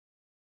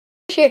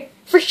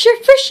Fishy,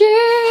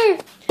 fishy,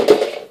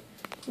 fishy.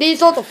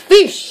 These are the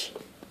fish.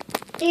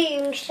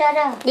 Dude, shut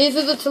up. These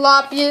are the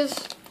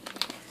tilapias.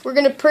 We're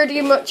gonna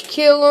pretty much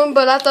kill them,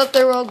 but I thought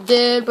they were all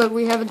dead, but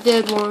we have a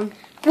dead one.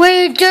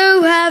 We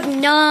do have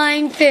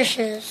 9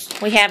 fishes.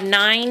 We have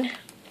 9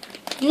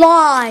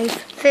 live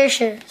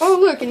fishes. Oh,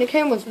 look, and it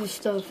came with this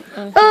stuff.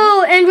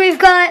 Oh, and we've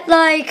got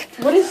like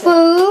What is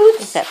food.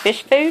 Is that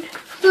fish food?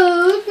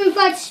 Food. We've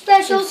got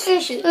special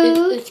fish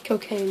food. It's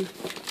cocaine.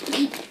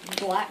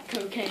 Black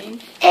cocaine.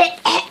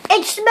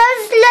 It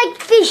smells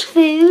like fish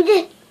food.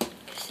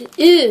 Yes, it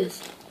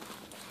is.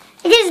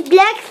 It is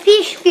black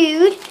fish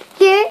food.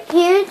 Here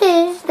it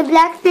is, the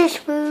black fish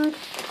food.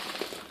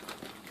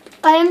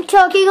 I am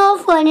talking all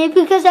funny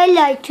because I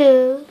like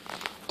to.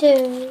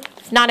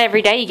 It's not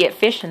every day you get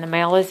fish in the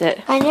mail, is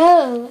it? I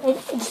know,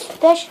 it's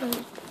special.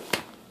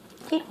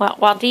 Well,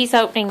 while Dee's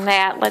opening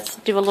that, let's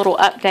do a little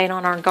update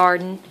on our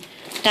garden.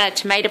 Got a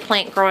tomato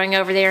plant growing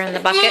over there in the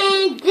bucket.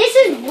 And this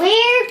is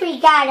where we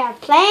got our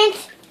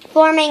plants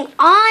forming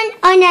on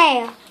a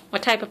nail.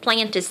 What type of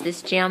plant is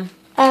this, Jim?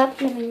 Let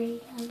me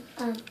read.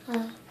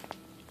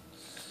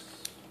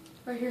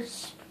 Right here.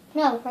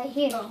 No, right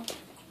here. Oh.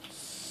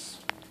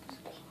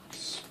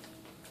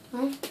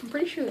 What? I'm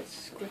pretty sure it's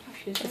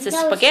squashes. It's a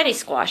spaghetti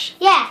squash.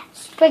 Yeah,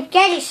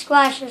 spaghetti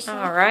squash or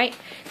something. All right.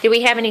 Do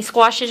we have any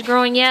squashes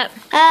growing yet?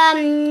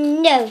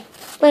 No.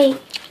 Wait.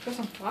 Got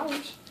some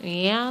flowers.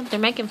 Yeah, they're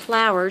making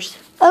flowers.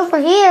 Over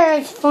here,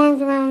 it's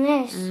formed around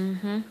this.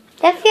 Mm-hmm.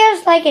 That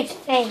feels like it's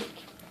fake.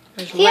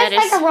 There's Feels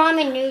lettuce. like a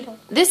ramen noodle.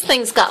 This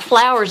thing's got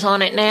flowers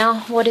on it now.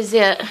 What is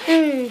it?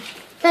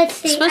 Let's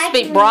see. It's supposed to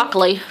be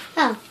broccoli.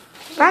 Oh.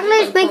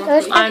 Broccoli's make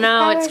those I know,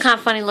 flowers. it's kind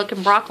of funny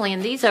looking broccoli.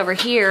 And these over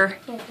here,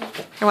 here,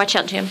 watch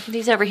out, Jim.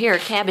 These over here are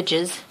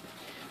cabbages.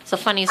 It's the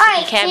funniest looking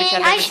Alright, cabbage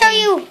can I've I ever show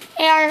seen. you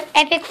our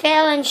epic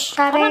fail in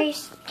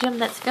strawberries? Jim,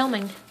 that's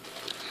filming.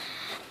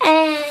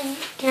 And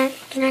can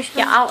I show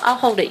Yeah, I'll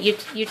hold it.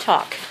 You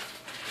talk.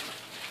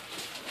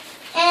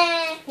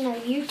 And no,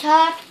 you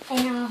talk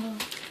and I'll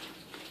hold.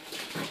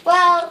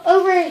 Well,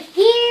 over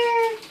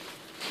here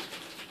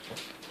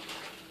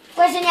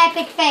was an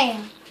epic fail.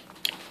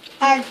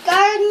 Our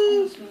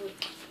garden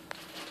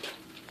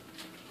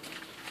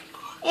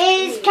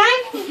is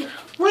kind of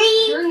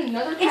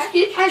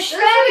our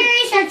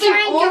strawberries are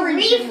trying to reform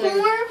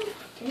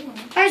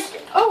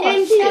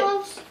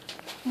themselves,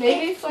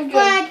 Maybe it's like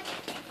but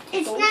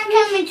it's not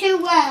coming too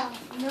well.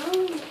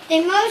 No.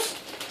 The most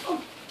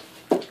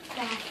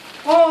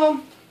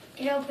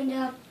it opened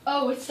up.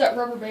 Oh, it's that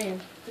rubber band.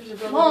 There's a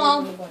rubber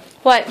Mom. band.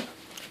 What?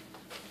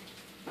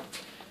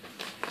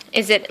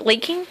 Is it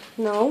leaking?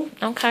 No.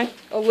 Okay.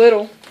 A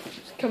little.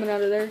 It's coming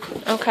out of there.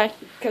 Okay.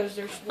 Because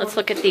there's. Let's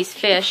look at these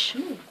fish.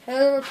 How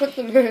do I put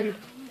them in?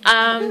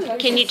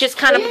 Can you just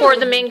kind of pour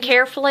them in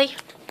carefully?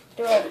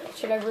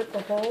 Should I rip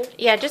the hole?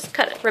 Yeah, just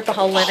rip a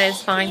hole in it. It's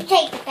You fine.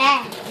 take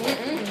that.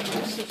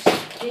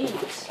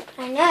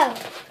 I know.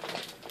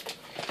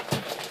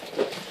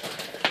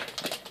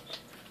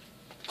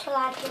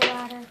 Tilapia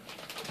water.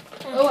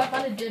 Oh, I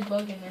found a dead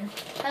bug in there.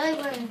 I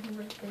like water.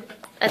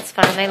 That's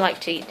fine. They like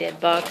to eat dead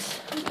bugs.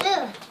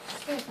 Ugh.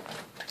 Okay.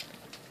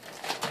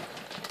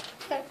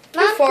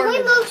 Mom, can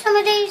we move some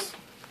of these?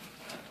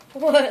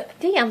 What?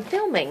 Dee, I'm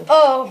filming.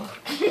 Oh.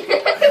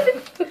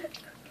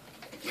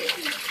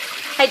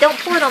 Hey, don't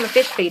pour it on the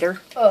fish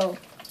feeder. Oh.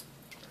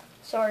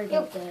 Sorry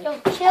about You'll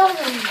that. kill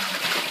them.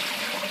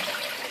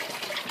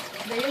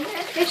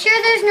 Make sure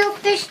there's no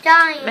fish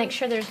dying. Make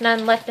sure there's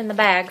none left in the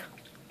bag.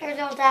 Or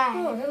they'll die.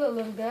 Oh, hello,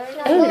 little guy.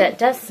 Ooh, that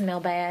does smell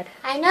bad.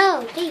 I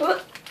know. Deep.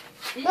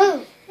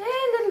 Move.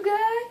 Hey, little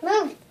guy.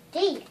 Move.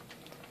 Deep.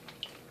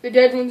 The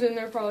dead one's in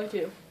there probably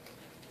too.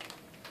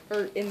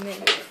 Or in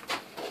there.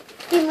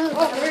 You move.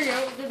 Oh, there you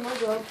go. Did my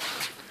job.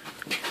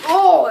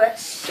 Oh, that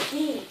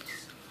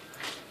stinks.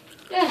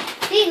 Yeah.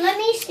 Deep, let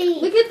me see.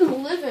 Look at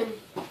them living.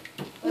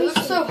 They look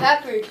so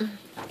happy.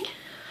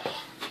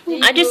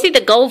 I just see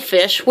the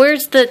goldfish.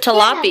 Where's the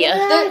tilapia?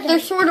 They're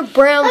sort of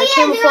brown. They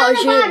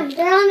camouflage they're on the bottom. in.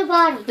 They're on the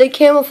bottom. They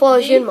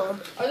camouflage in,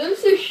 Mom. Are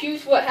those the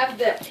shoes what have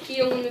that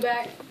heel in the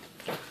back?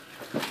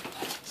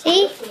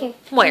 See? Here.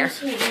 Where?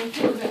 See,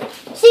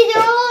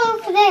 they're all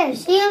over there.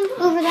 See them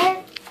over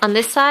there? On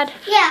this side?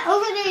 Yeah,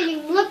 over there. You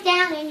can look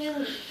down and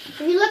if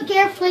you look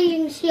carefully, you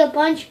can see a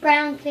bunch of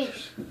brown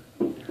fish.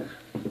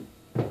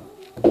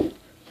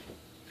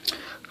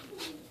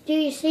 Do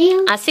you see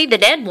them? I see the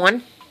dead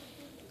one.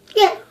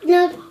 Yeah.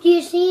 No. Do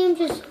you see them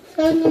just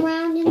floating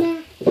around in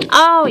there?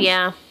 Oh,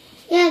 yeah.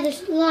 Yeah,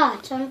 there's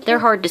lots. Aren't They're there?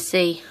 hard to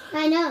see.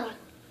 I know.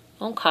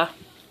 Okay.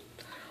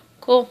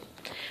 Cool.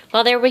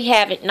 Well, there we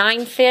have it.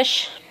 9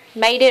 fish.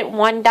 Made it.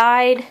 1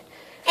 died.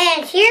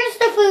 And here's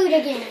the food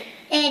again.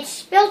 It's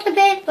spilt a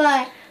bit,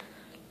 but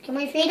can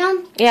we feed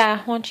them? Yeah,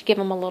 why don't you give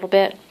them a little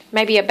bit?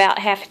 Maybe about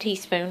half a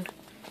teaspoon.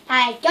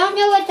 I don't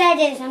know what that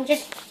is. I'm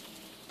just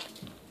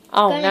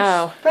Oh, gonna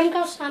no.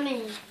 sprinkle some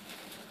in.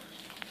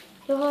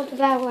 You hold it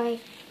that way.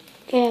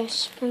 Yeah,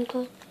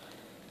 sprinkle.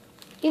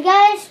 You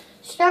guys,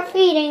 start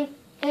feeding.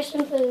 There's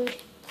some food.